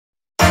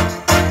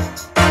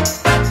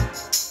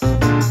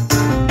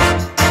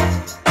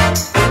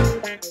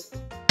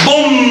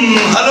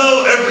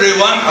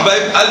everyone.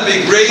 حبايب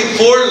قلبي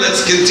grade 4.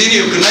 Let's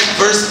continue connect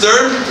first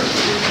term.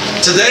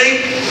 Today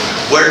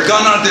we're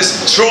gonna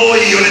destroy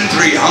unit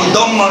 3.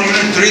 هندمر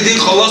unit 3 دي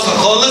نخلصها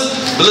خالص.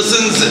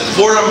 lessons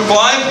 4 and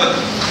 5.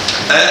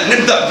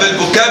 نبدأ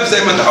بالفوكاب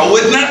زي ما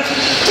تعودنا.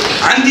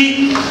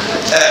 عندي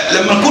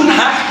لما أكون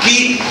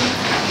هحكي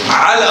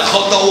على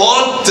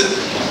خطوات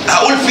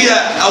هقول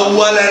فيها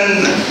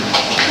أولا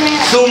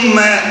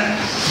ثم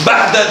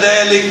بعد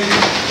ذلك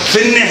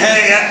في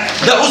النهاية.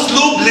 ده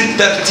أسلوب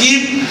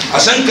للترتيب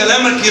عشان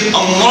كلامك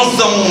يبقى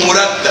منظم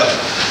ومرتب.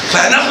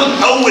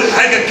 فهناخد أول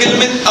حاجة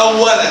كلمة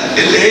أولا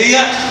اللي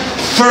هي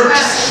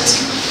first.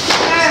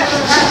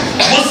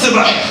 بص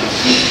بقى،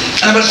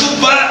 أنا بشوف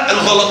بقى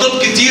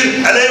الغلطات كتير.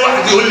 ألاقي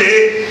واحد يقول لي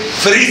إيه؟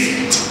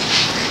 فريست،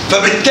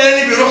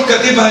 فبالتالي بيروح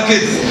كاتبها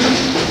كده،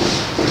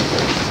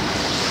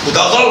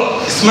 وده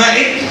غلط. اسمها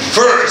إيه؟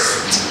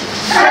 first.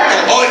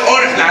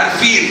 الأي احنا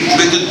عارفين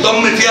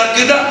بتتضم فيها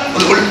كده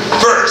ونقول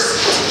first.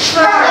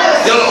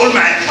 يلا قول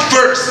معايا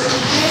first.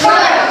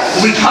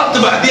 وبنحط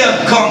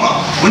بعديها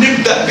كوما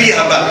ونبدأ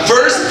بيها بقى.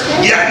 first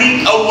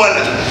يعني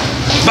أولا.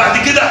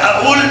 بعد كده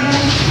أقول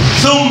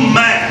ثم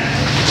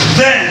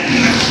then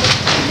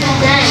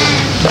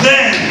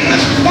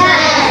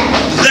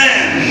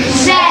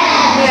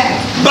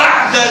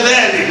بعد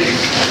ذلك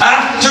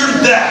after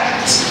that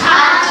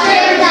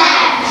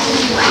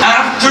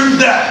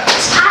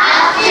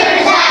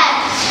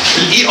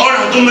الاي ار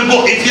هضم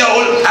بقي فيها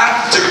اقول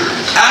after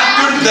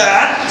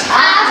that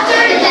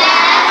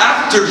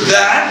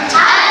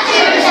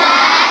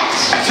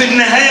في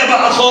النهاية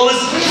بقى خالص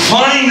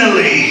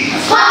finally.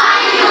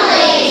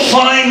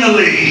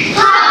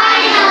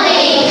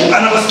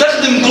 أنا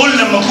بستخدم دول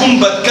لما أكون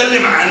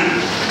بتكلم عن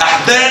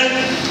أحداث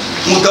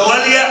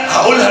متوالية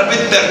هقولها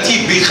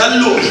بالترتيب،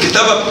 بيخلوا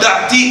الكتابة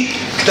بتاعتي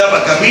كتابة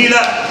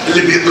جميلة.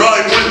 اللي بيقرأ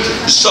يقول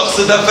الشخص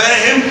ده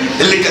فاهم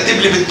اللي كاتب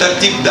لي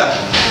بالترتيب ده.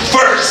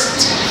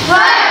 first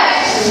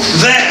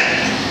then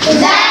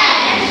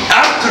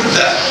after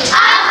that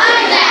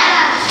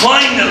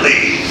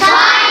finally.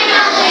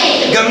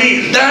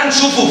 جميل. ده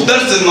هنشوفه في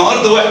درس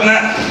النهارده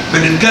واحنا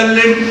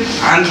بنتكلم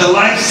عن the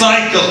life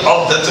cycle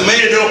of the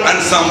tomato and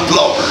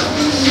sunflower.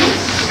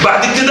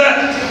 بعد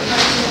كده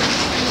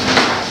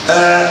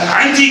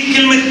عندي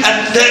كلمة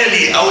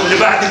التالي أو اللي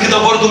بعد كده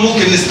برضو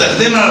ممكن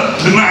نستخدمها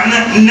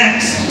بمعنى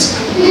next.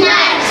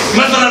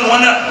 مثلا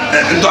وأنا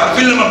أنتوا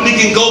عارفين لما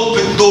بنيجي نجاوب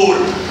بالدور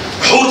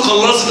حور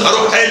خلصت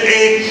أروح قال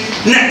إيه؟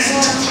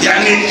 next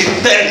يعني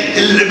التالي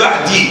اللي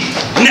بعديه.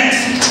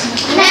 next.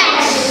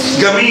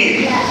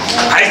 جميل.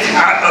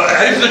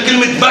 عرفنا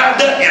كلمة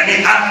بعد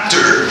يعني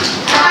after.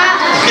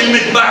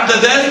 كلمة بعد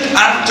ذلك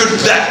after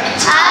that.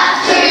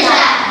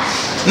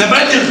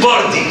 نبات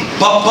البردي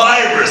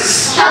papyrus.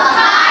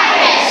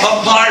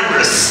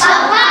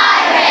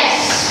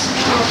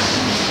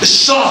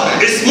 الشهر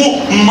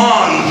اسمه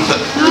month.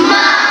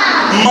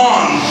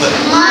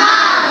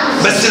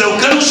 بس لو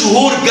كانوا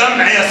شهور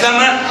جمع يا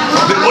سما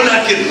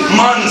بنقولها كده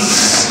months.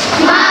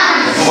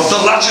 ما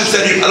بطلعش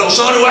لساني. لو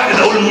شهر واحد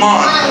اقول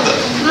month.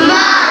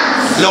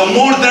 لو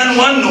more than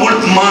one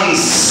نقول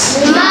months.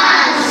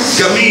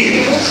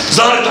 جميل.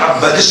 زهرة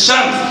عباد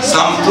الشمس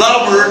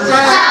sunflower.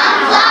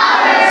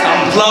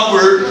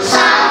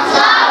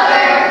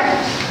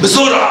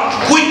 بسرعة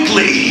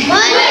quickly.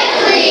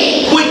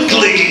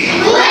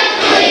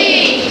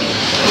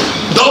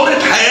 دورة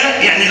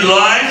حياة يعني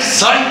life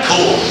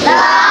cycle.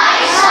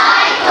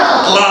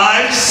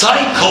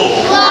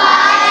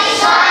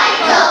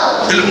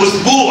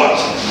 الأسبوع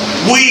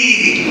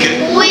week.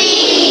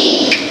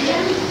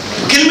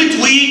 كلمة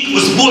week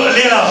أسبوع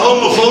لها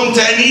هوموفون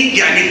تاني،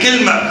 يعني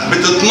كلمة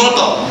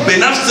بتتنطق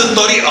بنفس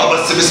الطريقة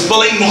بس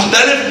بسبيلنج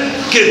مختلف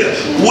كده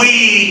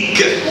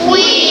week.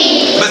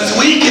 بس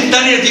week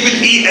التانية دي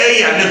بالاي اي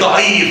يعني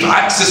ضعيف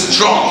عكس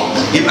strong.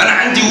 يبقى أنا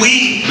عندي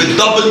week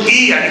بالدبل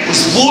اي يعني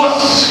أسبوع،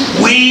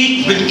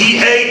 week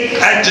بالاي اي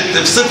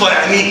adjective صفة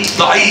يعني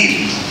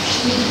ضعيف.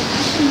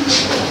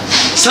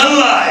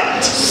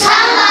 sunlight.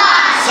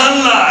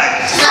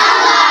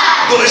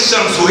 ضوء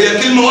الشمس، وهي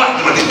كلمة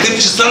واحدة ما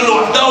تكتبش sun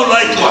لوحدها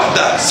ولايت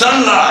لوحدها.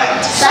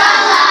 sunlight.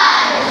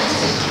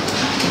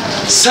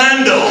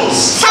 sandals.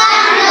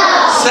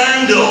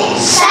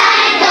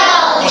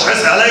 مش عايز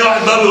الاقي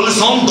واحد بقى بيقول لي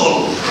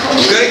صندل.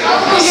 اوكي.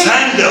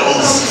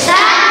 sandals.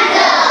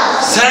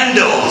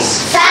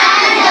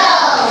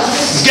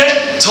 get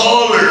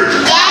taller.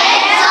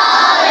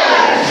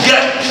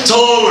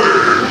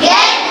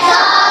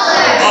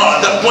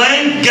 the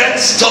plant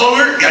gets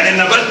taller يعني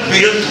النبات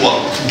بيطول.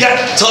 get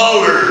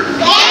taller.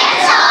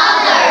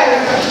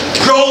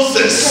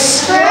 process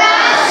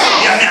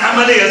يعني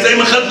عملية، زي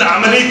ما خدنا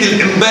عملية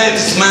الإنبات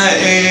اسمها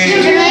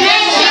إيه؟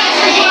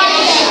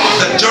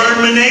 the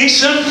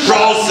germination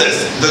process.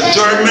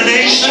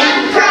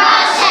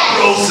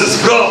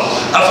 برافو.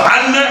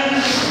 أفعالنا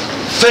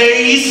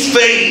faced.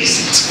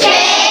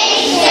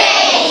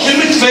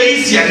 كلمة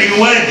face يعني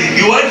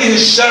يواجه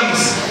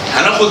الشمس.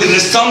 هناخد ان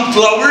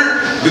السانفلاور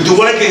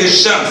بتواجه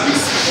الشمس.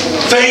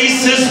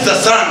 faces the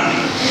sun.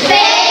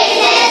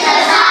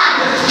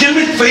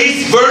 كلمة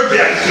face verb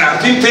يعني احنا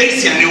عارفين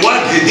فيس يعني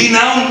وجه، دي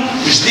ناون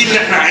مش دي اللي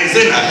احنا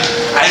عايزينها.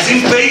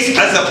 عايزين فيس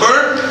از ا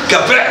فيرب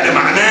كفعل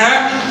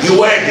معناها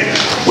يواجه.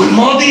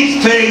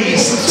 والماضي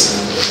فيست.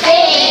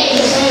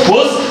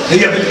 بص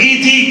هي بالاي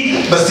دي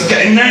بس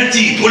كانها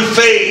تي، تقول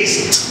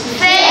فيست.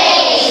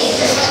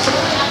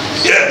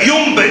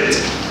 ينبت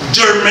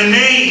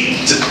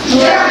germinate.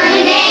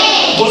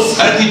 بص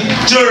ادي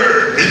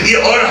جر،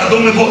 الاي ار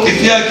هضم بقي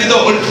فيها كده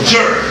واقول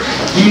جر.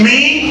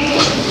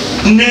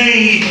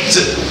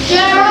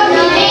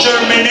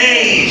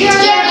 germinate.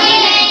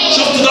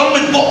 شفت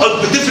ضمة بقك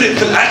بتفرق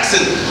في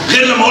الاكسنت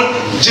غير لما اقول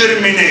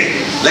germinate،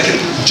 لكن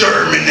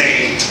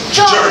germinate.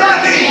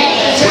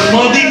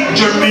 والماضي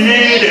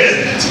germinated.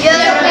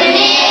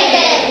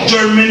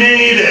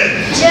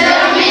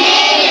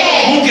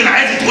 ممكن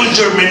عادي تقول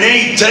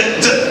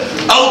germinated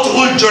او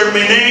تقول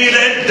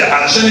germinated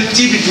علشان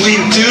التي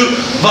بتوين تو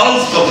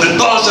فالز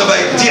فبنطقها شبه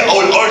التي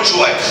او الار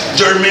شويه.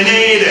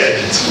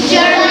 germinated.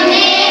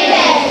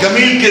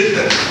 جميل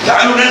جدا.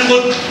 تعالوا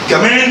ناخد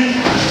كمان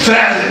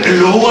فعل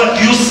اللي هو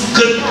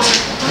يسقط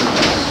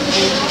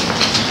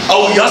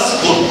او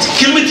يسقط.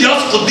 كلمه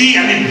يسقط دي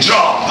يعني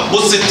drop.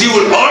 بص التي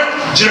والار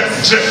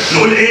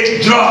نقول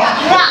ايه؟ drop.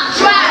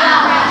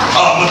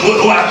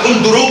 اوعى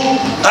تقول دروب،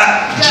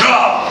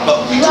 drop.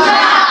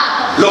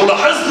 لو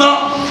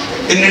لاحظنا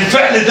ان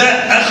الفعل ده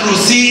اخره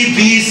سي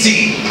في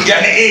سي،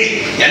 يعني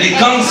ايه؟ يعني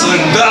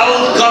كونسونانت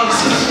فاول كونسونانت،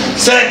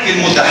 ساكن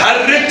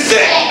متحرك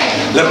ساكن.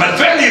 لما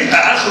الفعل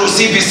يبقى اخره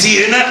سي في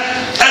سي هنا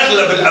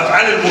اغلب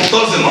الافعال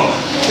المنتظمه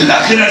اللي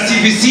اخرها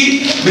سي في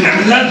سي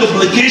بنعمل لها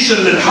دوبليكيشن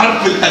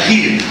للحرف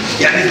الاخير.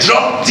 يعني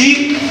دروب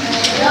دي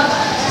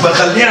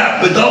بخليها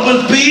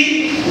بدبل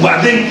بي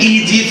وبعدين اي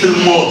دي في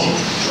الماضي.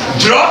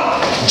 دروب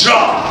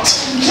dropped.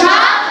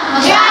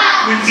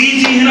 والاي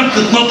دي هنا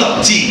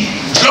بتتنطق تي.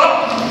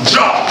 dropped.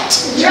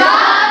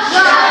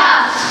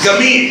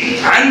 جميل.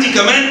 عندي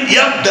كمان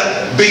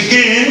يبدأ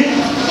began.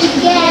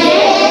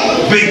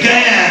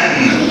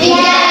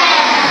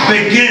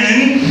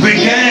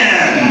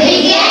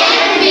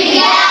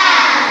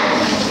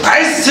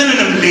 عايز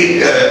سينونيم ل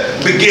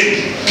begin،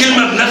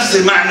 كلمة بنفس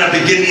معنى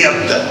begin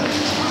يبدأ.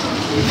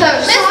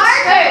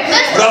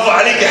 برافو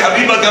عليك يا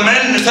حبيبة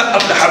جمال،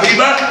 نسقف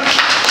لحبيبة.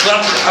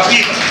 برافو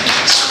لحبيبة.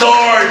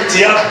 start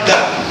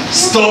يبدأ.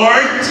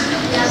 started.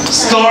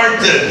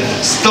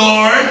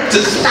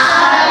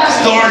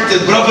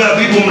 برافو يا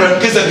بيبو،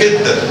 مركزة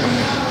جدا.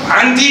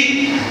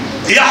 عندي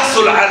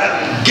يحصل على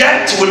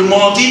get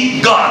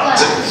والماضي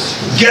got.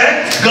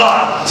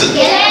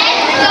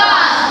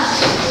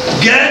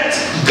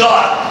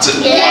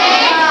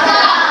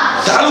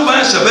 تعالوا بقى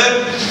يا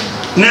شباب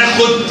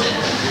ناخد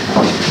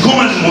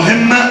جمل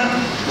مهمة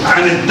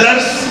عن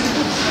الدرس.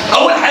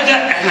 أول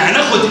حاجة احنا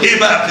هناخد إيه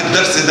بقى في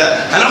الدرس ده؟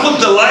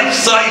 هناخد the life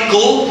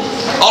cycle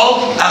of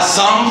a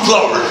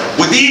sunflower،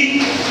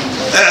 ودي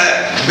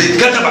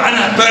بيتكتب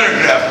عنها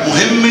باراجراف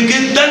مهم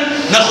جدا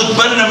ناخد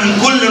بالنا من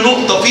كل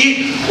نقطة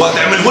فيه،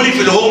 وهتعمله لي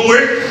في الهوم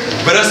ورك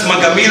برسمة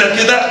جميلة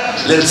كده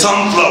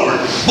للسانفلاور.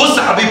 بص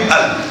يا حبيب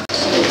قلبي،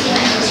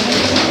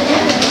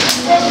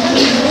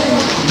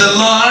 the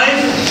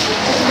life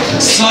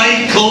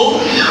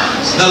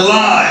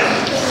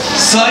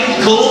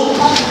cycle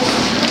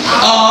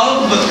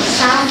of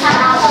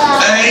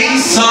a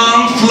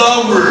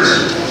sunflower.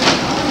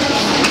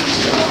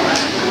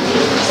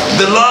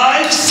 The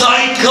life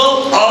cycle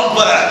of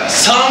a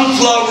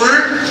sunflower،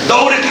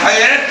 دورة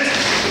حياة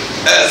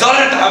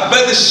زهرة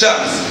عباد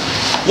الشمس.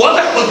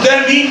 واضح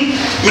قدامي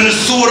من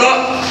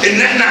الصورة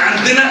ان احنا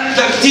عندنا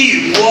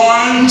ترتيب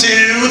 1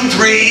 2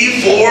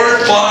 3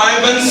 4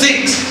 5 and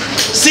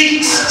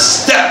 6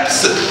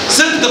 steps،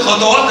 6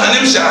 خطوات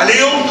هنمشي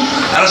عليهم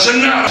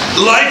علشان نعرف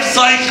life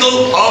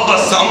cycle of a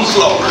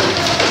sunflower.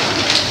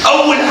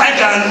 اول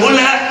حاجة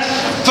هنقولها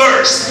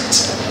first.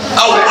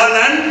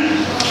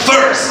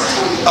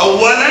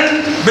 اولا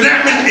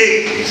بنعمل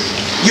ايه؟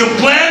 You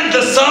plant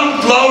the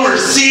sunflower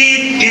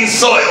seed in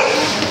soil.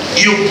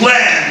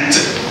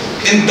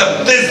 انت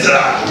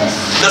بتزرع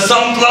the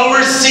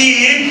sunflower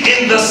seed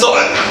in the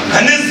soil.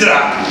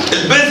 هنزرع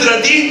البذرة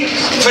دي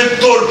في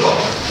التربة.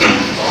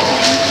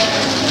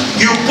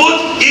 You put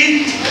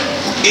it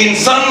in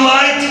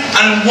sunlight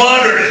and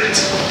water it.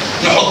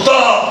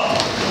 نحطها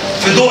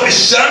في ضوء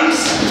الشمس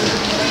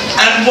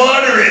and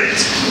water it،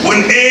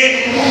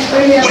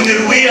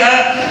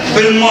 ونرويها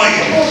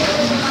بالمية.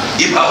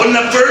 يبقى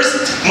قلنا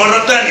first،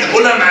 مرة تانية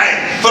قولها معايا.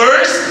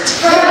 First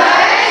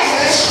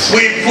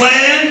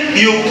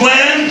you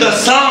plant the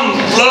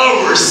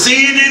sunflower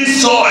seed in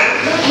soil.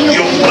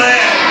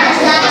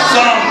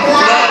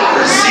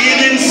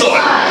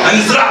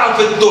 هنزرعها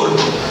في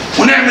التربة.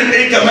 ونعمل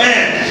ايه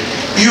كمان؟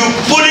 You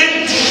put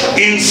it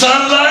in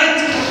sunlight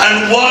and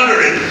water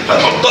it.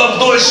 هنحطها في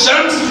ضوء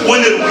الشمس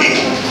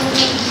ونرويها.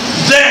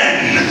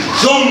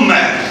 ثم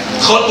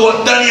الخطوة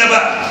الثانية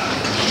بقى.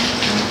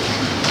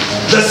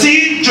 The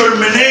seed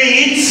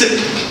germinates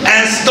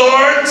and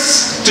starts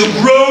to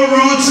grow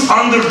roots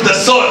under the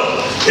soil.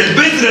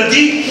 البذرة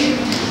دي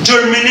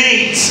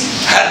germinates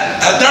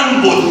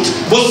هتنبت.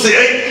 بص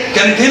ايه؟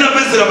 كانت هنا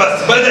بذرة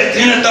بس بدأت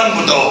هنا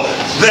تنبت اهو.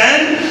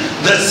 Then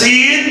the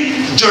seed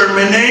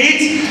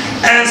germinates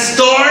and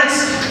starts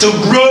to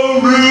grow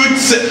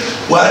roots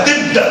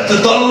وهتبدأ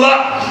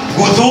تطلع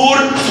جذور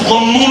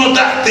صغنونة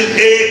تحت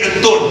الايه؟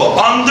 التربة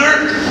under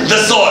the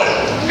soil.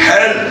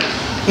 حلو.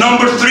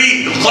 Number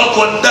 3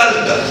 الخطوة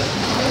الثالثة.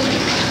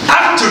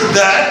 After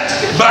that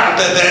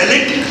بعد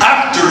ذلك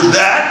after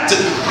that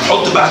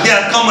حط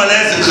بعديها كما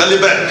لازم خلي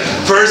بالك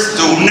first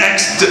و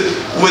next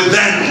و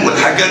then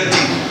والحاجات دي.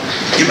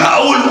 يبقى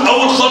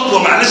أول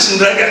خطوة معلش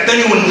نراجع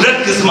تاني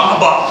ونركز مع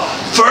بعض.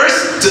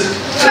 First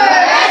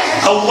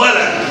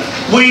أولا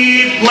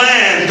we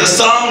plant the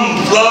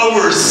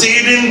sunflower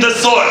seed in the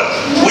soil.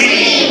 We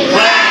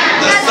plant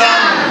the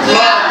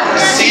sunflower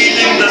seed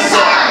in the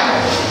soil.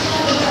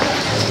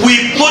 We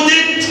put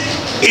it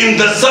in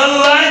the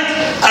sunlight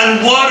and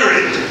water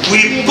it. We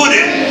put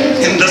it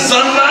in the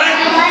sunlight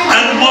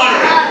and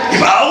water it.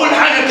 يبقى أول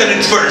حاجة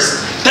كانت first.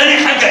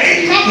 تاني حاجة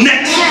إيه؟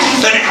 next.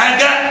 تاني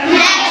حاجة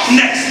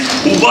next.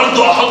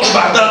 وبرضه أحط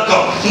بعدها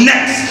كم.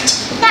 next.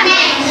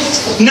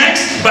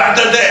 next بعد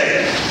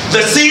ذلك.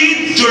 The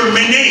seed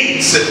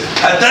germinates.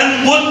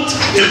 هتنبت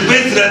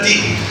البذرة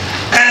دي.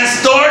 And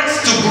starts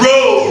to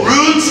grow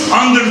roots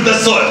under the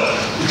soil.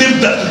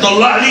 وتبدأ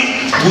تطلع لي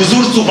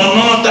جذور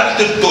صغننة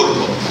تحت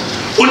التربة.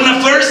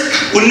 قلنا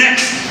first و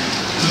next.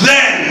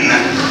 Then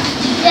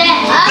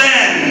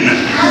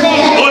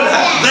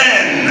قولها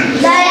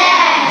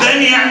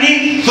then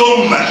يعني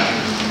ثم.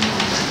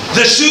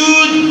 The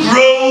shoot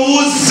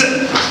grows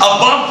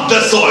above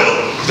the soil.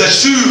 The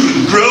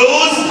shoot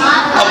grows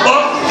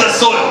above the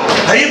soil.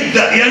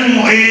 هيبدأ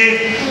ينمو ايه؟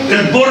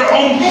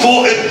 البرعم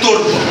فوق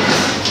التربة.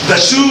 The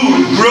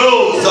shoot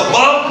grows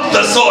above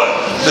the soil.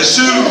 The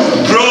shoot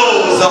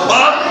grows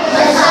above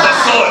the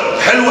soil.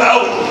 حلو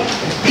قوي.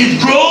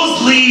 It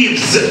grows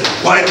leaves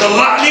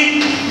وهيطلع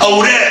لي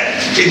أوراق.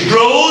 It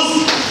grows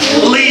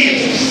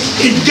leaves.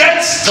 It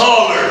gets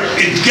taller.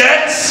 It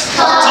gets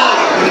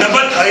taller.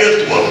 والنبات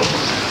هيطول.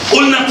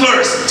 قلنا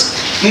first,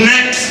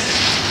 next,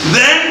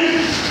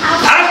 then,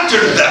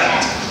 after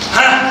that.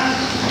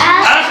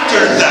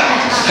 After that.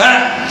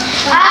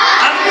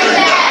 After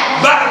that.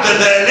 بعد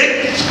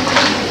ذلك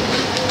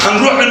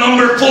هنروح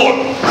لنمبر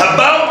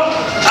 4.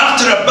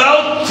 After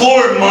about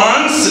 4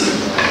 months.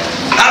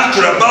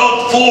 After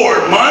about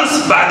 4 months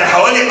بعد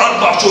حوالي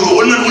 4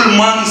 شهور. قلنا نقول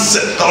months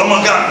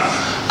طالما جمع.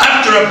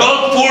 After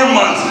about 4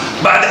 months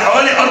بعد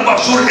حوالي 4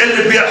 شهور ايه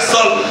اللي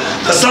بيحصل؟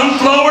 The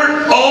sunflower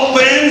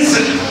opens.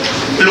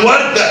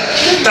 الوردة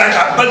بتاعت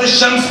عباد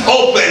الشمس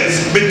opens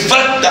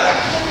بتفتح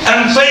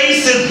and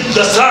faces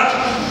the sun.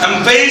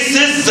 And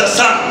faces the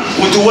sun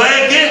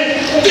وتواجه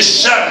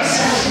الشمس.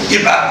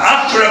 يبقى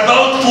after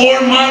about 4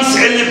 months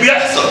ايه اللي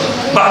بيحصل؟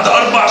 بعد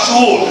 4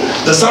 شهور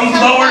the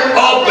sunflower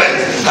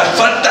opens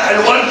هتفتح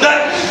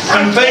الوردة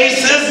and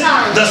faces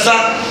the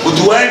sun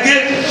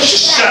وتواجه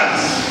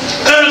الشمس.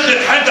 آخر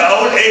حاجة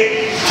أقول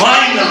إيه؟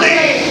 finally.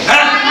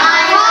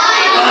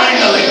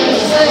 finally.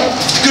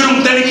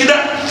 افتكرهم تاني كده.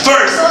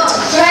 first.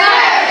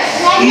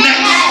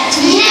 next.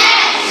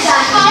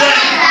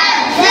 then.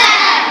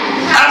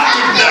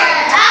 after that.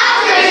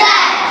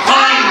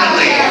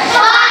 finally.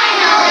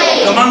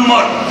 كمان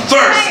مرة.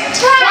 first.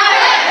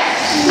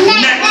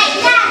 next.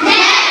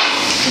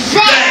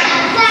 then.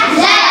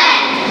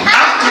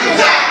 after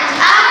that.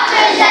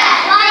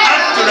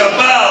 after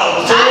about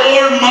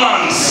 4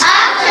 months.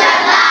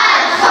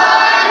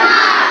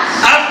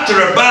 After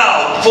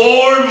about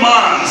 4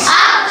 months.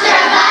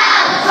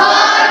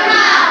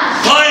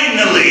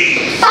 Finally.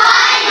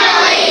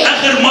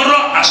 آخر مرة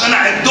عشان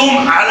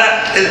أعدهم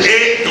على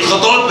الإيه؟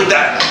 الخطوات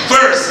بتاعتي.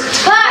 first.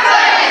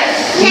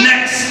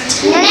 next.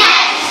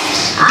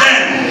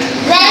 then.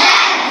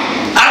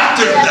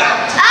 after that.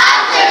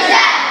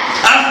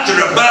 after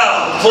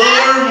about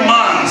 4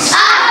 months.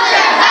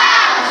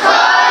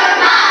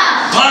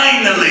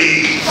 finally.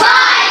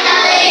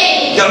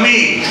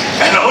 جميل.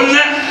 احنا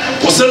قلنا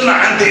وصلنا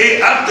عند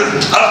ايه؟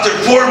 after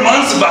 4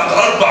 months بعد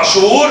 4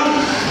 شهور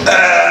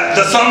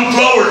the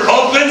sunflower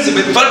opens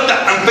بتفتح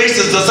and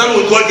faces the sun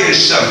وتواجه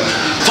الشمس.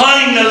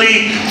 finally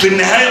في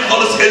النهاية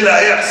خالص ايه اللي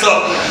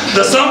هيحصل؟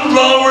 the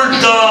sunflower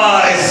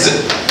dies.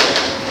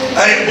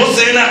 اهي بص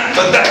هنا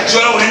فتحت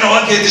شوية وهنا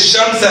واجهت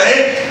الشمس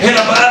اهي.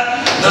 هنا بقى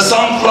the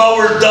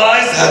sunflower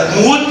dies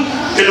هتموت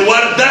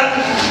الوردة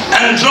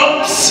and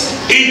drops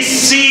its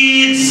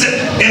seeds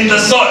in the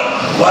soil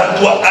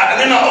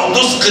وهتوقع لنا او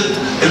تسقط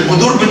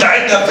البذور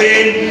بتاعتها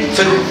فين؟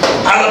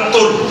 على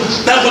التربه.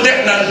 ناخد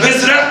احنا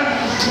البذره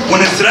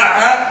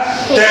ونزرعها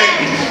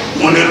تاني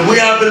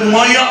ونرويها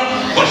بالميه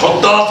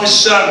ونحطها في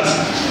الشمس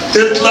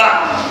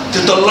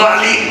تطلع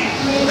لي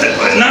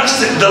نفس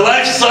the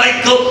life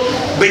cycle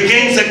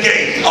begins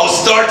again او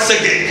starts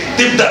again.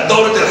 تبدا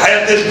دوره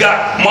الحياه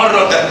ترجع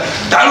مره تانيه.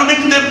 تعالوا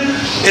نكتب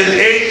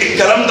الايه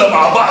الكلام ده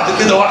مع بعض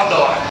كده واحده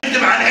واحده.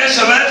 نكتب عن ايه يا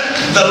شباب؟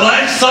 the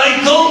life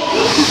cycle.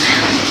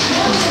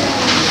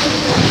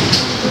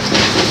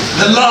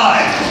 the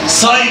life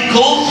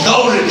cycle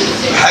دورة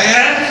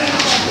الحياة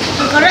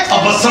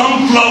of a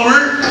sunflower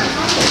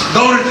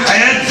دورة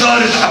حياة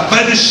زهرة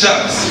عباد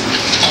الشمس.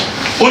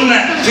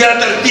 قلنا فيها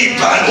ترتيب،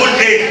 فهنقول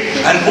ايه؟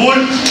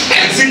 هنقول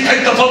هنسيب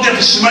حته فاضيه في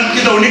الشمال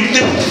كده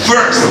ونكتب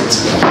first.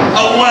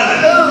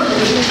 اولا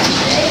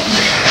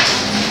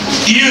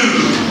you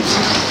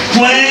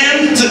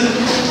plant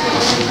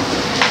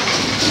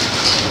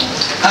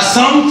a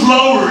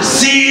sunflower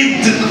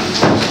seed.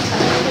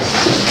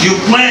 You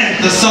plant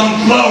the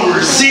sunflower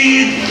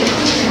seed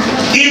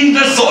in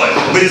the soil.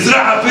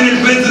 بنزرعها فين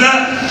البذرة؟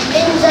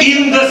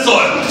 in the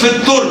soil، في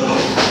التربة.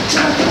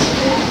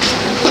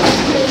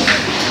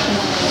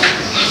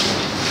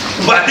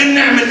 وبعدين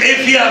نعمل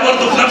ايه فيها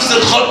برضه في نفس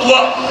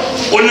الخطوة؟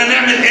 قلنا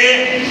نعمل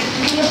ايه؟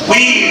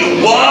 we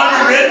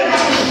water it.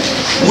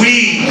 we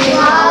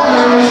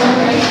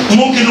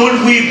ممكن نقول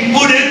we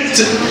put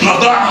it،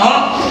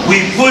 نضعها we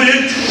put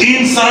it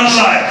in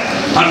sunlight،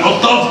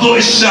 هنحطها في ضوء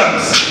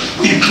الشمس.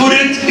 we put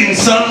it in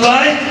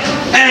sunlight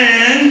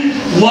and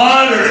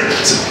water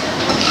it،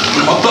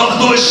 نحطها في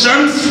ضوء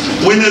الشمس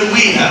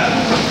ونرويها.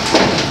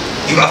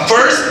 يبقى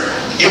first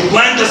you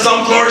plant the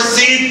sunflower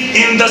seed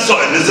in the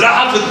soil،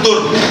 نزرعها في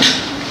التربة.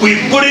 we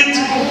put it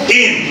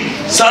in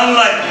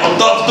sunlight،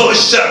 نحطها في ضوء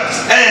الشمس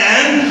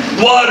and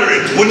water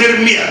it،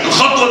 ونرميها.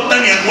 الخطوة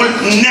الثانية نقول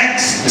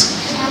next،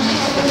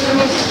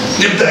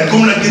 نبدأ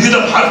الجملة الجديدة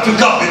بحرف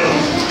capital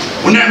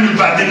ونعمل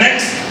بعد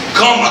next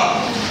comma.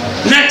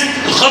 next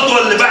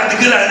الخطوة اللي بعد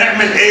كده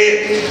هنعمل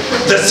ايه؟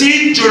 the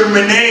seed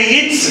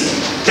germinates،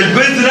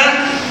 البذرة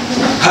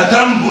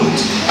هتنبت.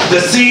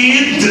 the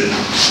seed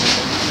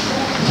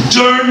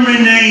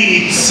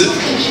germinates.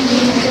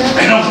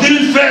 احنا واخدين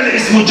الفعل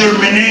اسمه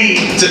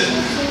germinate.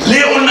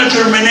 ليه قلنا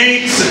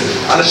germinates؟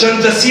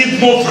 علشان ده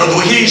seed مفرد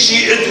وهي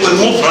شي ات،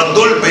 والمفرد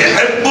دول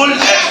بيحبوا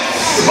الاس،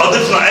 يبقى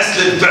ضفنا اس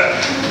للفعل.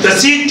 the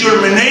seed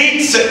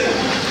germinates،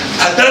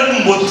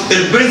 هتنبت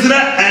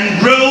البذرة and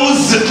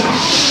grows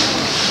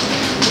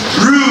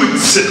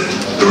roots.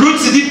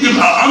 roots دي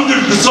بتبقى under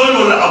the soil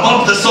ولا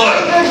above the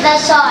soil؟ under the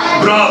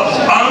soil. برافو،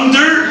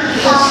 under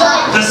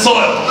the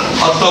soil.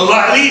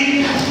 هتطلع لي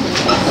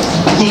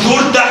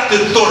جذور تحت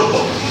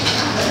التربة.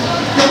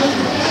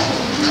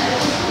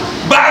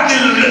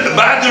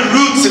 بعد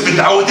الروتس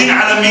متعودين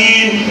على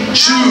مين؟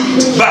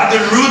 شوت. بعد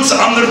الروتس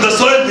under the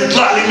soil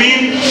بيطلع لي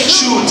مين؟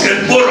 شوت،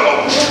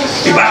 البرع.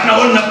 يبقى احنا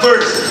قلنا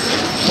first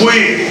و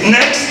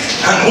next،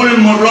 هنقول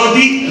المرة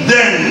دي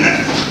then،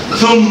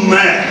 ثم.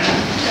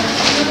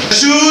 The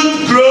shoot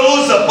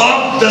grows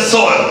above the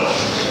soil.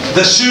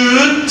 the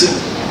shoot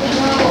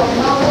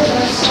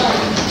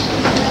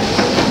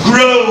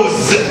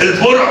grows،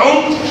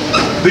 البرعم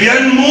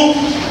بينمو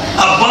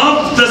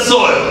above the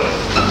soil.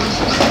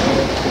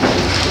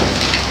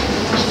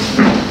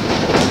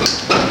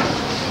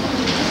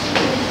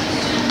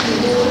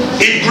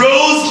 it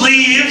grows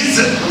leaves،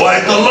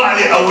 وهيطلع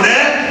لي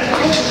أوراق.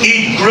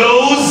 it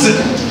grows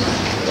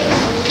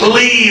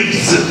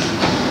leaves،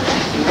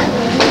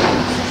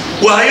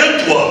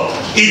 وهيطول.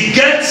 it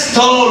gets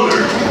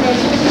taller.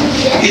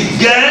 it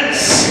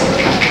gets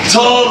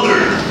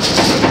taller.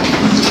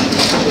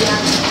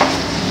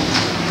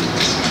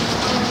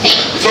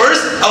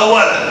 first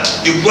أولا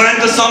you plant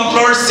the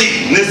sunflower seed،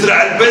 نزرع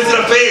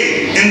البذرة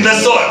فين؟ in the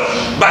soil.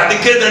 بعد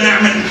كده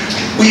نعمل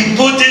we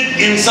put it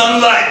in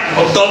sunlight،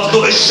 نحطها في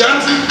ضوء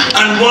الشمس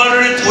and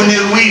water it،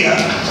 ونرويها.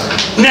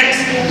 next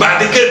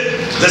بعد كده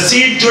the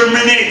seed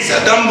germinates،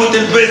 هتنبت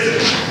البذرة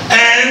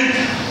and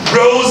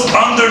grows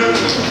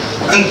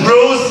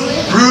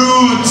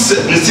roots.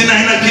 نسينا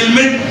هنا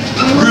كلمة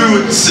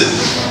roots.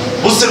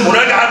 بص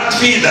المراجعة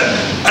بتفيدك.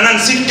 أنا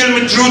نسيت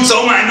كلمة roots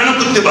أهو، مع إن أنا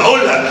كنت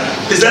بقولها،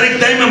 لذلك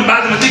دايما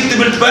بعد ما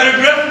تكتب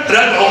الباراجراف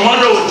راجعه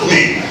مرة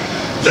واثنين.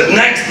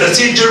 next the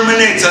seed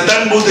germinates،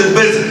 هتنبت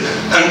البذر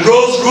and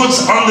grows roots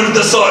under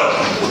the soil،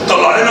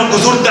 وتطلع لنا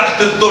جذور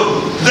تحت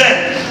التربة. then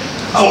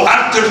أو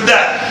after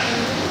that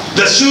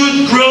the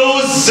shoot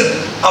grows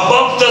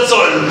above the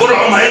soil،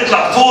 البرعم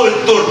هيطلع فوق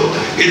التربة.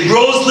 it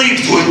grows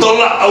leaves،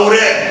 ويطلع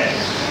أوراق.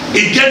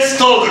 it gets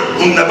taller،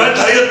 والنبات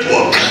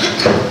هيطول.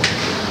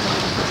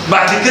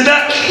 بعد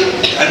كده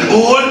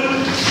هنقول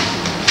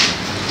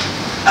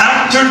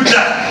after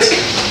that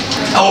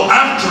أو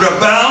after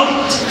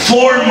about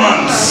 4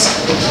 months.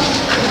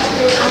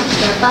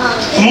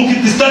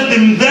 ممكن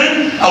تستخدم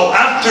then أو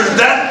after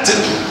that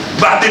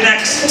بعد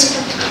next.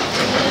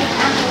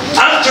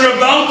 after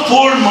about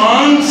 4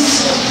 months،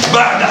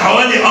 بعد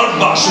حوالي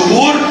 4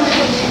 شهور.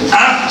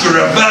 after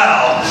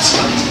about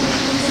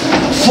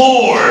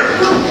 4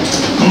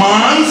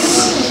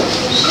 months،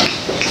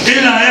 ايه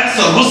اللي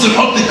هيحصل؟ بص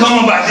نحط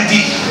كاما بعد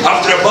دي.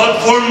 after about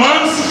 4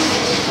 months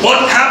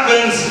what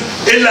happens؟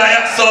 ايه اللي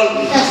هيحصل؟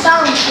 the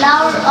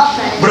sunflower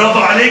opens. برافو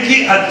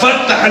عليكي،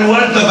 هتفتح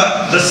الوردة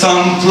بقى. the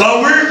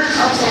sunflower،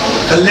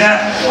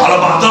 خليها على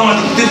بعضها، ما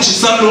تكتبش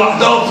sun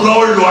لوحدها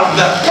وفلاور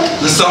لوحدها.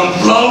 the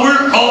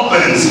sunflower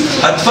opens،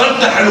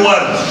 هتفتح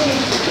الوردة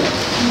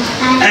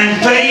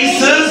and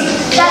faces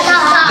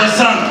the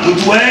sun،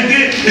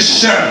 وتواجه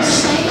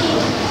الشمس.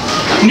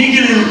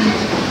 نيجي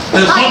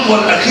للخطوة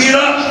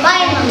الأخيرة،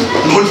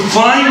 نقول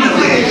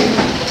finally،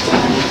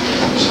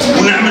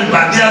 ونعمل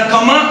بعدها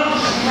كما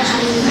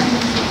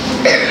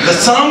The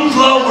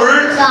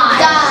sunflower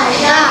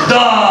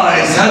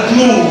dies.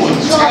 هتموت.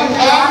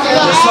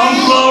 The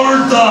sunflower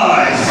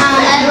dies.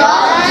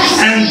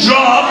 And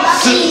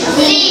drops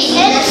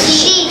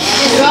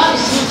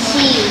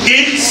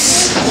its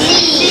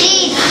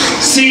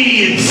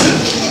seeds.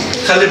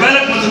 خلي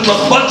بالك ما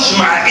تتلخبطش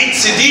مع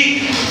اتس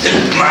دي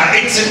مع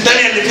اتس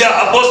الثانيه اللي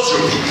فيها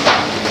ابوستروفي.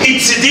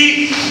 اتس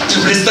دي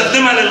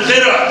بنستخدمها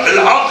للغير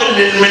العاقل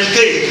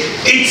للملكيه.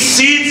 اتس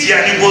سيدز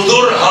يعني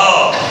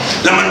بذورها.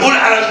 لما نقول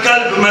على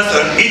الكلب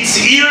مثلا اتس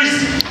ايرز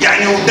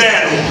يعني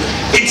ودانه.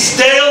 اتس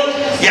تيل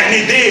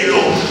يعني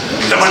ديله.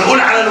 لما نقول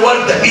على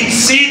الورده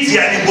اتس سيدز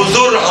يعني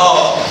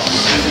بذورها.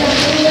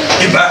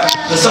 يبقى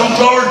the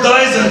sunflower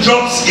dies and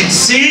drops its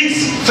seeds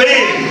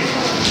فين؟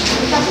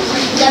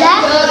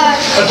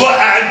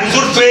 هتوقع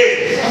البذور فين؟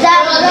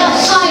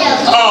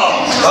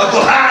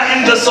 هتوقعها in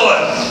the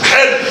soil.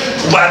 حلو.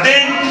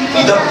 وبعدين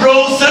the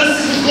process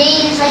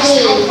begins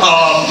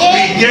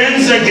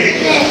again.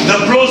 The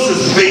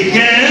process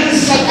begins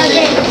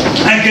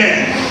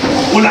again.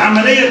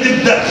 والعملية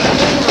تبدأ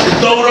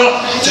الدورة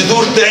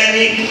تدور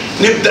تاني.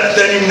 نبدأ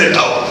تاني من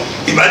الأول.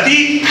 يبقى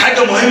دي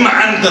حاجة مهمة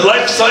عن the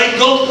life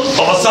cycle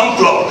of a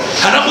sunflower.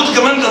 هناخد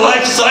كمان the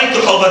life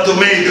cycle of a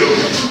tomato.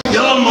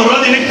 يلا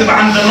المرة دي نكتب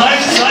عن the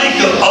life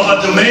cycle of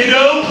a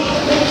tomato.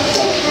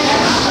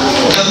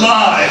 The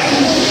life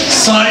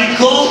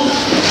cycle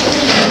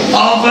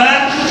of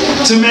a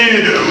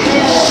tomato.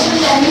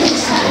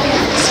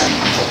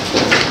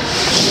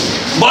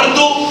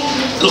 برضو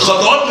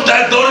الخطوات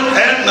بتاعت دورة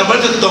حياة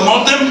نبات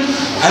الطماطم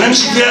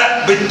هنمشي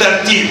فيها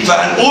بالترتيب.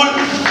 فهنقول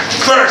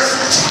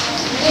first.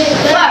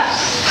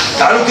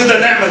 تعالوا كده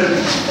نعمل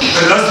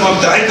الرسمة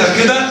بتاعتها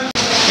كده.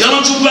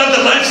 يلا نشوف بقى the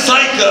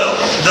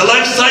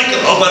life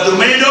cycle of a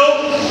tomato.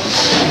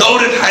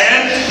 دورة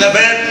حياة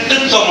نبات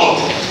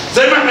الطماطم.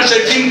 زي ما احنا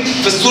شايفين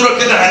في الصورة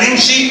كده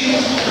هنمشي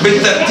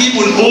بالترتيب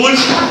ونقول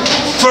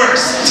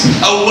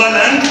first.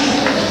 أولا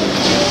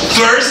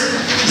first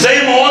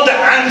زي ما واضح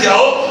عندي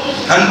اهو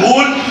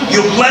هنقول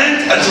you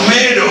plant a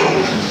tomato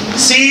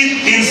seed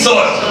in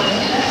soil.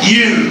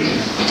 You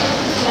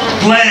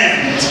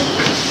plant.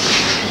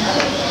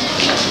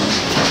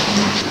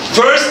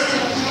 First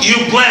you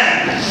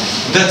plant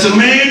the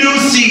tomato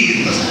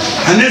seed.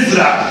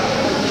 هنزرع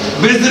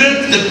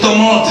بذرة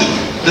الطماطم.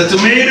 The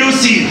tomato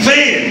seed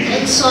فين؟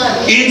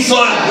 In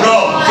soil.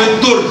 برافو. في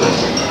التربة.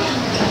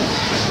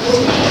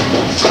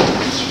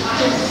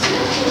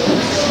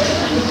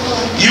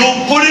 You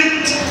put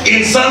it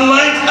in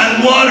sunlight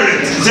and water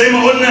it. زي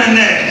ما قلنا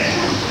هناك.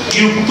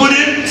 You put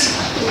it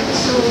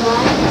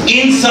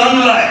in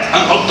sunlight.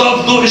 هنحطها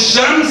في ضوء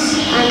الشمس.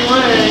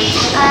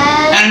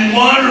 And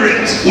water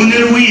it.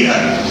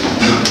 ونرويها.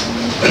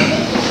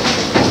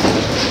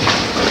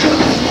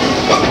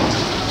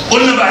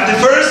 قلنا بعد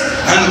first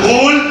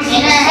هنقول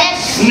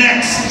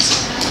next.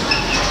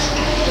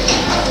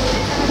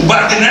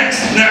 وبعد next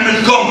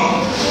نعمل comma.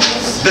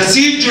 The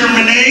seed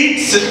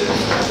germinates.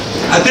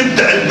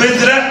 هتبدأ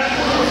البذرة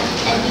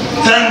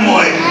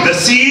تنمو. The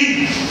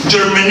seed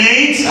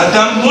germinates.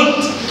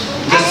 هتنبت.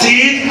 The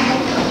seed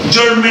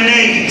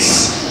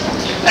germinates.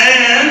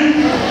 And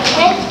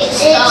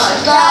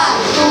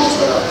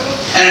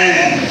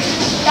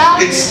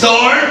it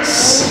starts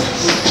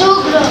to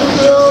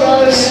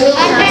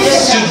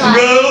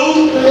grow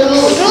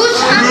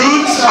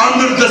roots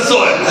under the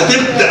soil.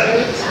 هتبدأ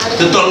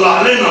تطلع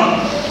لنا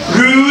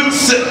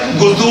roots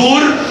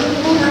جذور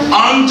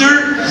under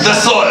the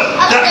soil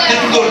تحت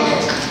التربة.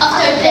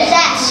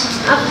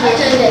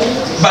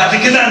 بعد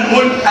كده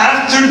هنقول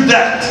after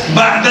that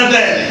بعد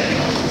ذلك.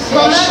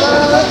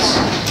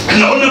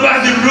 احنا قلنا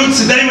بعد الروتس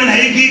دايما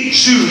هيجي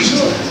shoot.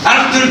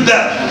 After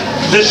that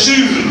the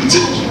shoot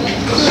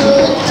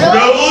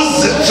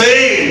grows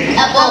فين؟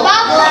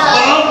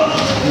 above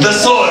the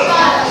soil.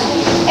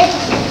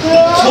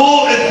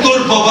 فوق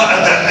التربة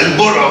بقى ده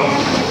البرع.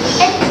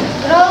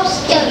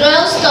 It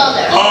grows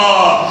taller.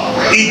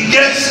 It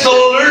gets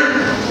taller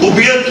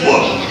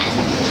وبيطول.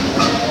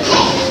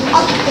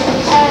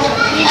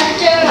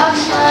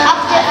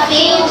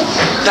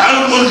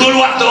 تعالوا نقول دول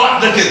واحدة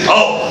واحدة كده.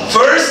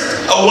 First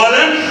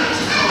أولا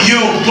you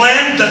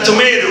plant the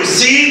tomato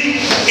seed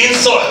in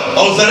soil.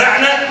 أو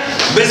زرعنا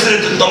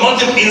بذرة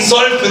الطماطم in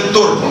soil في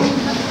التربة.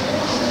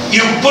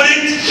 You put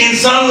it in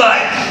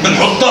sunlight.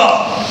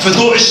 بنحطها في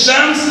ضوء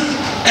الشمس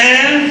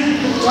and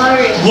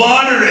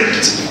water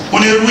it.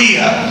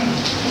 ونرويها.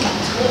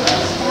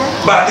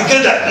 بعد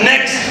كده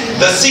next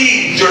the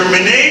seed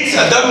germinates.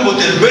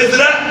 هتنبت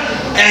البذرة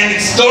and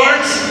it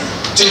starts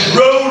to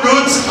grow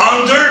roots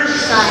under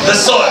the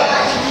soil.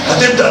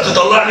 هتبدأ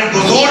تطلع لي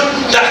جذور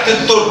تحت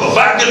التربة.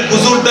 بعد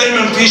الجذور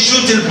دايما في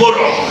شوت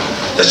البرع.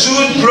 The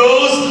shoot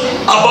grows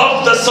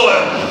above the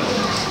soil.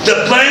 The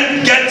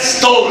plant gets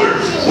taller.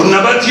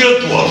 والنبات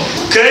يطول.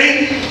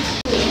 Okay?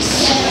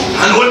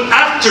 هنقول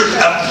after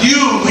a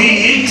few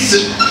weeks.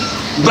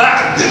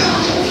 بعد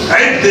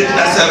عدة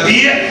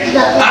أسابيع.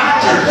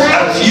 After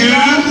a few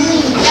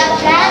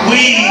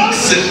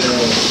weeks.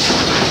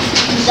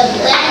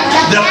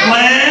 The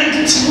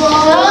plant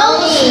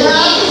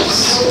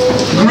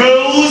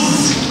grows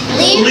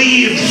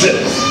leaves.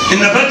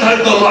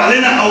 يطلع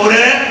لنا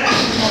اوراق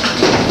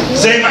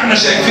زي ما احنا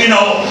شايفين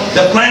اهو.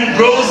 The plant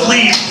grows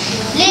leaves.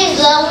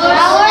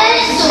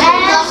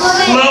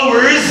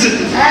 flowers.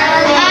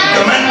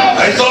 كمان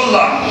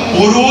هيطلع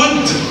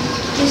ورود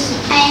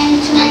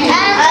and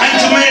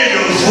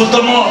tomatoes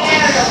وطماطم.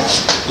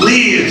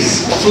 leaves,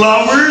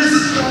 flowers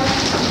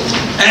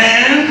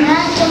and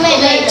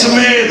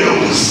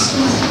tomatoes.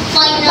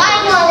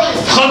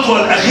 الخطوة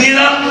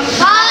الأخيرة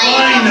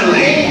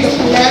finally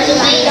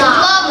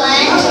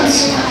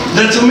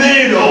the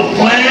tomato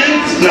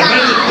plant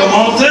نبات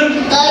الطماطم.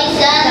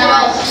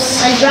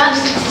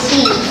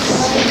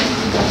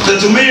 the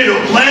tomato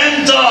plant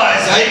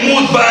dies.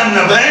 هيموت بقى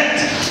النبات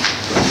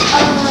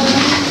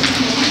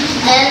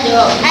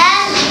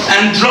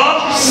and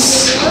drops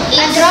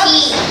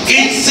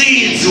its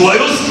seeds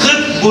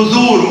ويسقط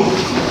بذوره.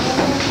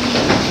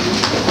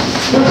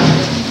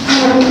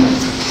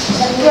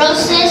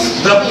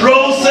 The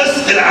process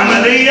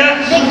العملية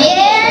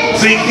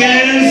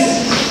begins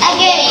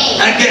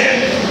again.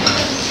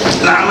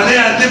 العملية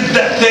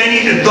هتبدأ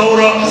تاني،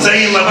 الدورة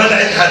زي ما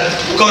بدأت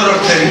هتكرر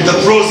تاني. The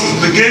process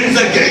begins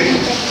again.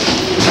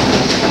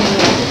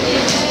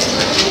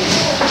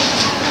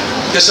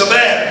 يا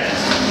شباب،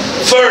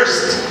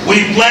 first we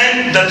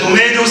plant the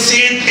tomato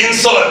seed in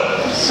soil.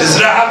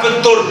 ازرعها في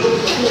التربة.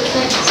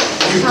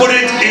 We put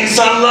it in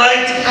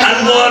sunlight and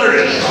water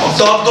it.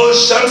 نحطها في ضوء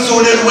الشمس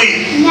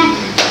ونرويه.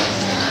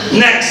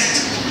 Next,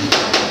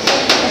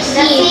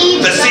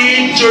 the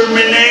seed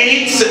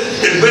germinates.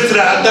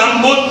 البذرة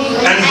هتنبت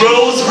and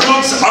grows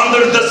roots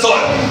under the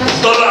soil.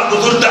 تطلع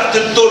جذور تحت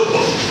التربة.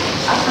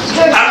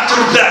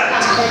 After that,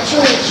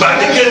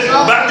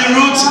 بعد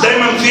roots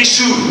دايما في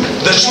shoot.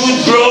 The shoot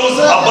grows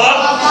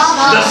above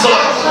the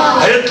soil.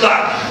 هيطلع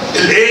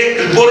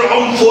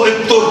البرعم فوق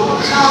التربة.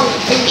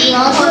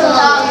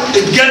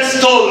 It gets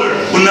taller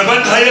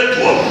والنبات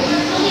هيطول.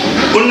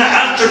 قلنا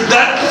after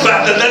that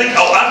بعد ذلك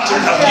أو after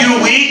a few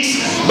weeks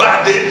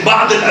بعد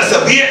بعض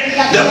الأسابيع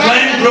the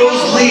plant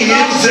grows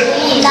leaves,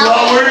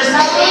 flowers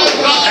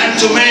and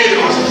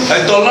tomatoes.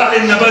 هيطلع لي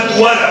النبات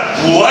ورق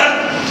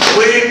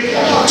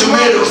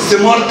وتوميتوز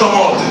ثمار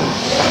طماطم.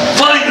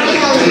 Finally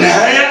في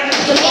النهاية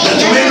the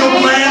tomato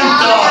plant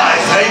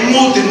dies.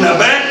 هيموت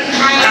النبات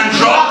and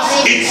drops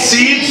its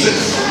seeds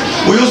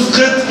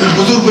ويسقط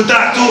البذور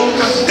بتاعته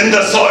in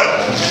the soil.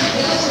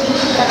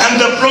 And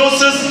the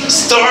process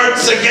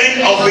starts again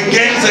or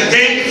begins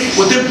again.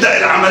 وتبدأ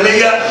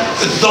العملية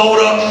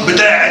الدورة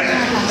بتاعت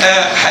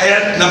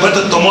حياة نبات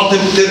الطماطم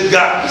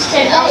ترجع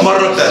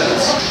مرة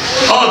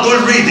تانية. دول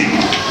reading.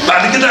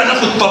 بعد كده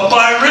هناخد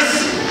بابايروس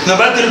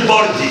نبات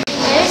البردي.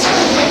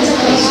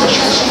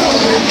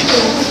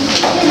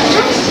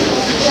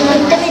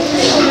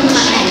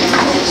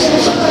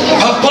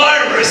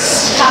 بابايروس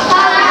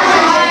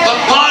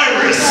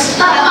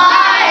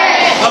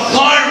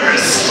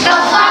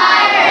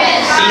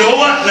اللي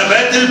هو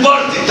نبات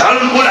البردي.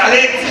 تعالوا نقول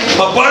عليه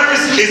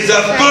papyrus is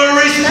a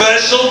very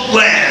special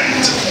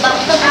plant.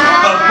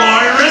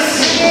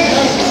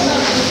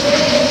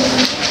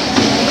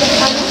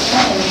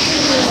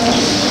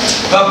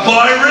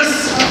 Papyrus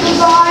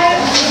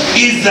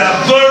is a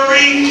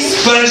very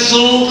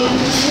special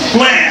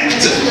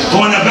plant.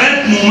 هو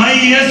نبات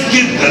مميز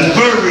جدا.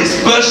 Very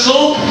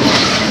special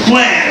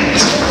plant.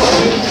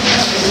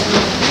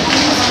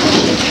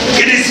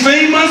 It is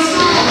famous.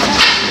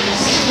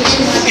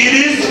 It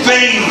is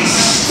famous.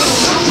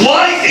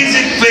 Why is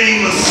it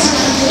famous?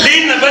 ليه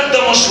النبات ده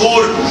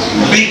مشهور؟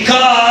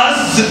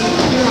 Because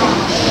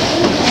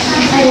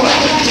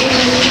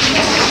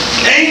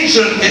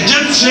ancient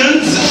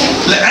Egyptians،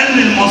 لأن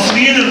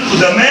المصريين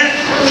القدماء،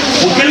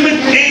 وكلمة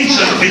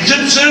ancient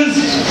Egyptians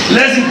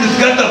لازم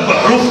تتكتب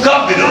بحروف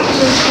capital.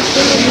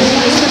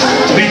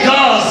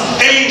 Because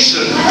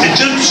ancient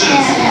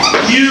Egyptians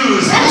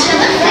used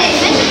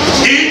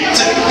it.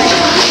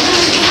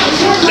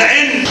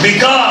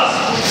 Because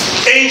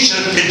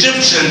ancient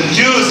Egyptians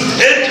used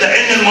it.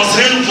 لأن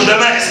المصريين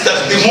القدماء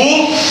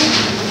استخدموه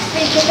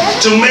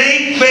to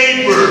make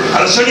paper.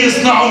 علشان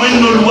يصنعوا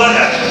منه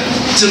الورق.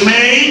 To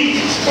make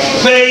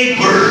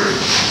paper.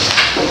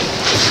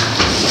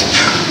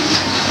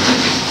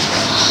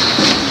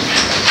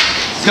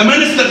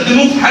 كمان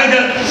استخدموه في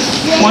حاجة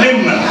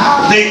مهمة.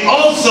 They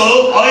also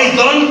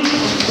أيضا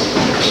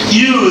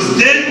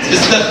used it.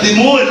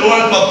 استخدموه اللي هو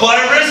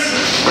البابايروس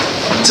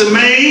to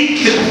make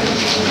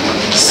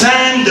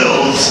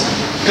sandals.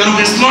 كانوا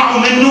بيصنعوا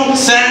منه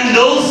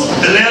sandals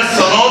اللي هي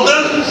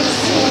الصنادل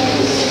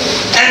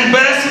and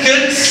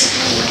baskets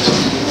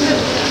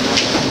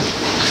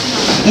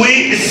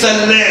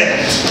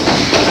والسلات.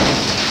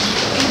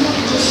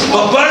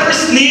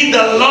 Papyrus need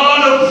a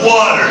lot of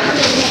water.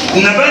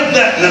 النبات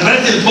ده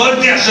نبات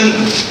البردي عشان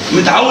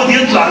متعود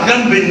يطلع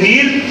جنب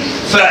النيل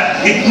ف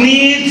it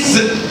needs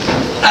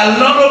a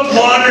lot of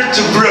water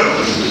to grow.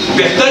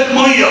 بيحتاج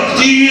ميه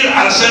كتير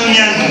علشان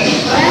ينمو.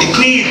 It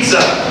needs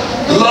a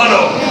lot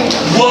of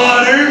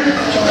water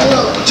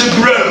to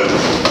grow.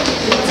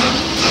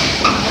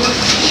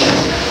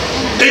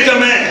 ايه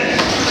كمان؟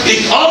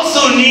 It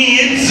also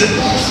needs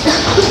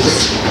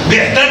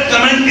بيحتاج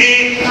كمان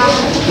ايه؟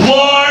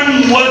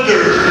 warm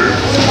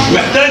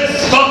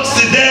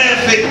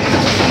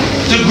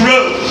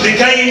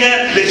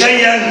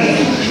لكي ينمو.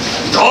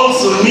 It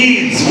also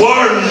needs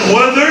warm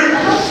weather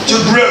to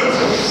grow.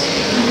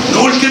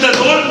 نقول كده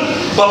دول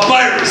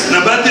papyrus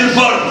نبات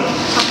البرد.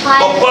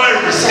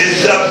 Papyrus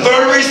is a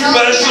very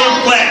special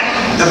plant.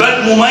 نبات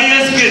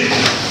مميز جدا.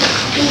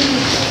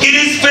 It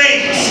is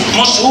famous.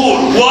 مشهور.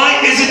 Why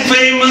is it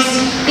famous?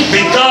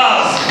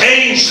 Because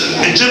ancient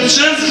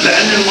Egyptians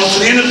لأن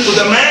المصريين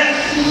القدماء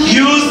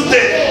used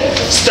it.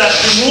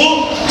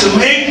 استخدموه to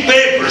make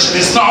paper عشان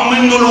يصنعوا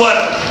منه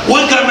الورق.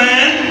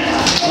 وكمان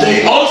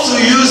they also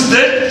used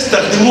it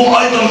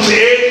استخدموه أيضا في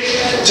إيه؟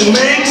 to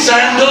make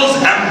sandals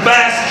and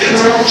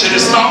baskets عشان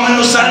يصنعوا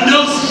منه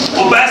sandals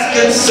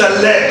وباسكتس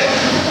سلات.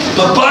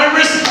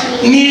 Papyrus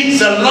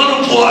needs a lot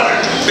of water.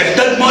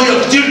 بيحتاج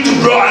ميه كتير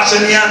to grow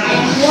عشان ينمو.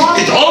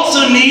 It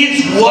also needs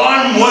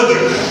warm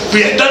weather.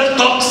 بيحتاج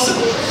طقس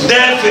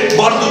دافئ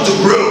برضه to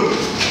grow.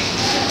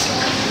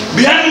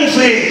 بينمو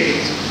فين؟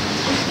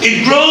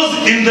 It grows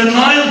in the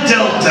Nile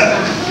Delta.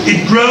 It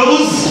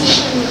grows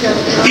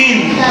in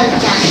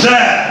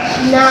the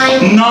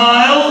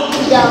Nile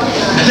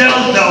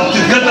Delta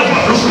وبتتكتب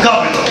بحروف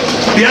كابيتال.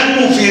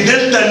 بينمو في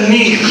دلتا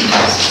النيل.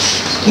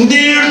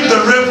 Near the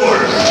river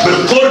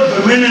بالقرب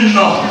من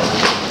النهر.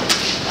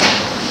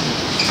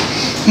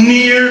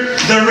 Near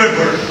the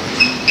river.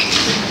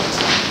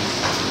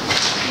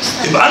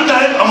 يبقى أنت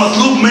هيبقى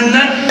مطلوب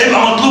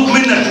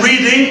منك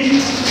reading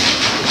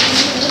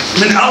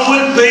من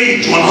أول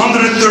page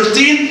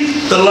 113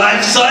 the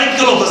life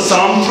cycle of a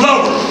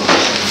sunflower.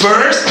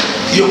 First,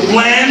 you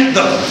plant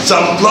the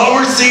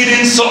sunflower seed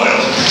in soil.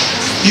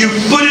 You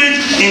put it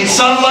in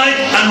sunlight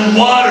and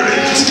water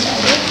it.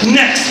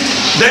 Next,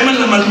 دايما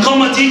لما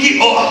القمة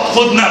تيجي اقف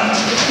خد نفس.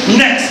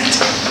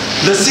 Next,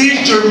 the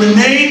seed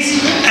germinates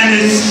and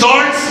it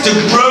starts to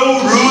grow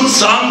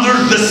roots under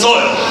the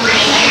soil.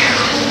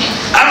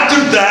 After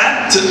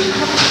that,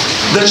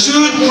 the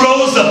shoot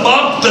grows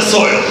above the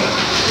soil.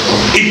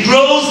 It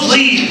grows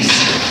leaves.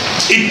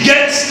 It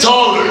gets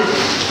taller.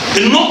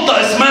 النقطة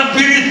اسمها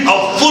period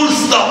of full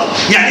stop.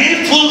 يعني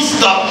ايه full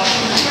stop؟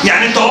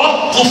 يعني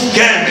توقف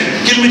كامل.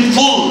 كلمة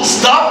full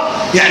stop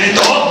يعني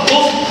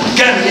توقف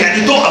كامل،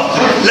 يعني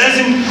تقف.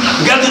 لازم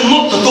جت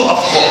النقطة تقف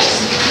خالص.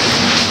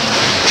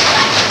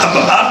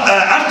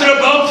 After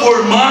about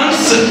 4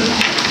 months,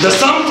 the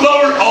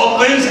sunflower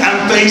opens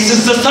and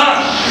faces the sun.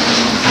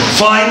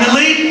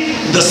 Finally,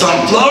 the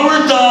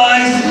sunflower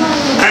dies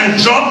and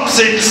drops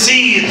its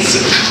seeds.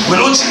 ما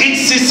نقولش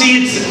its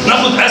seeds،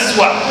 ناخد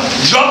أسوأ.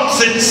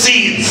 drops its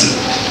seeds.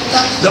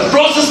 The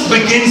process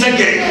begins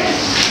again.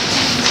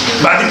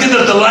 بعد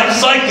كده the life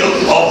cycle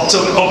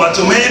of a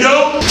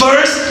tomato.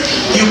 First,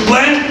 you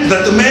plant the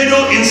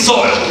tomato in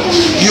soil.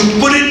 You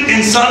put it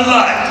in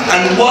sunlight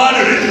and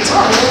water it.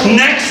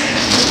 Next,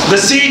 the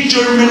seed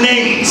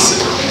germinates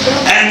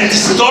and it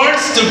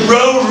starts to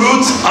grow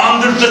roots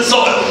under the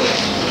soil.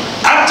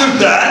 After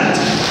that,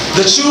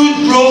 the shoot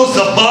grows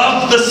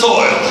above the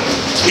soil.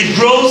 It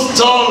grows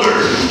taller.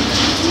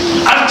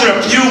 After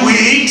a few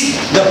weeks,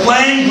 the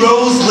plant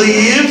grows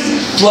leaves,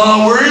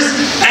 flowers,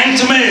 and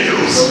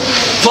tomatoes.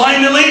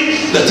 Finally,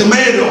 the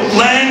tomato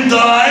plant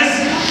dies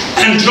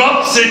and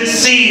drops its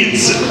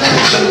seeds.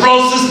 The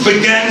process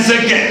begins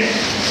again.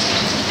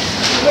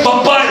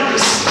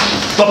 Papyrus.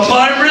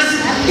 Papyrus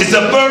is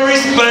a very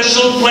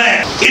special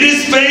plant. It is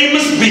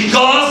famous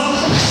because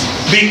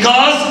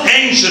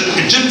ancient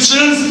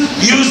Egyptians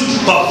used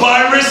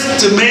papyrus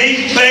to make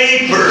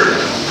paper.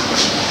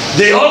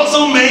 They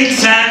also made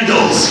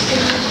sandals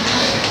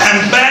and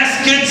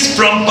baskets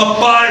from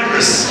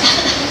papyrus.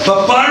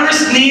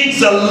 Papyrus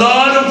needs a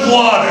lot of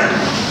water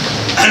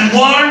and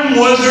warm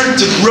weather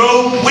to grow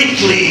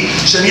quickly.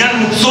 عشان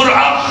ينمو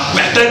بسرعة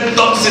محتاج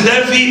طقس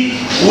دافي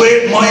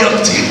ومية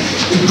كتير.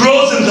 It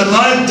grows in the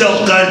Nile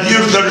Delta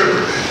near the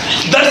river.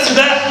 الدرس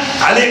ده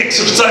عليه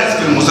اكسرسايز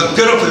في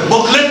المذكرة في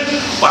البوكلت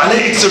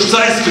وعليه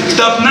اكسرسايز في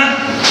كتابنا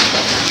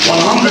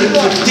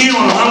 115 و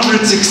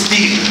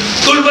 116.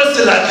 دول بس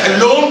اللي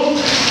هتحلهم،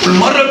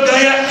 والمرة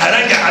الجاية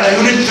هراجع على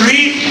يونت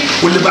 3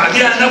 واللي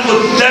بعديها هناخد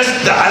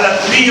تيست على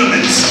 3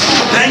 يونتس.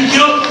 ثانك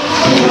يو.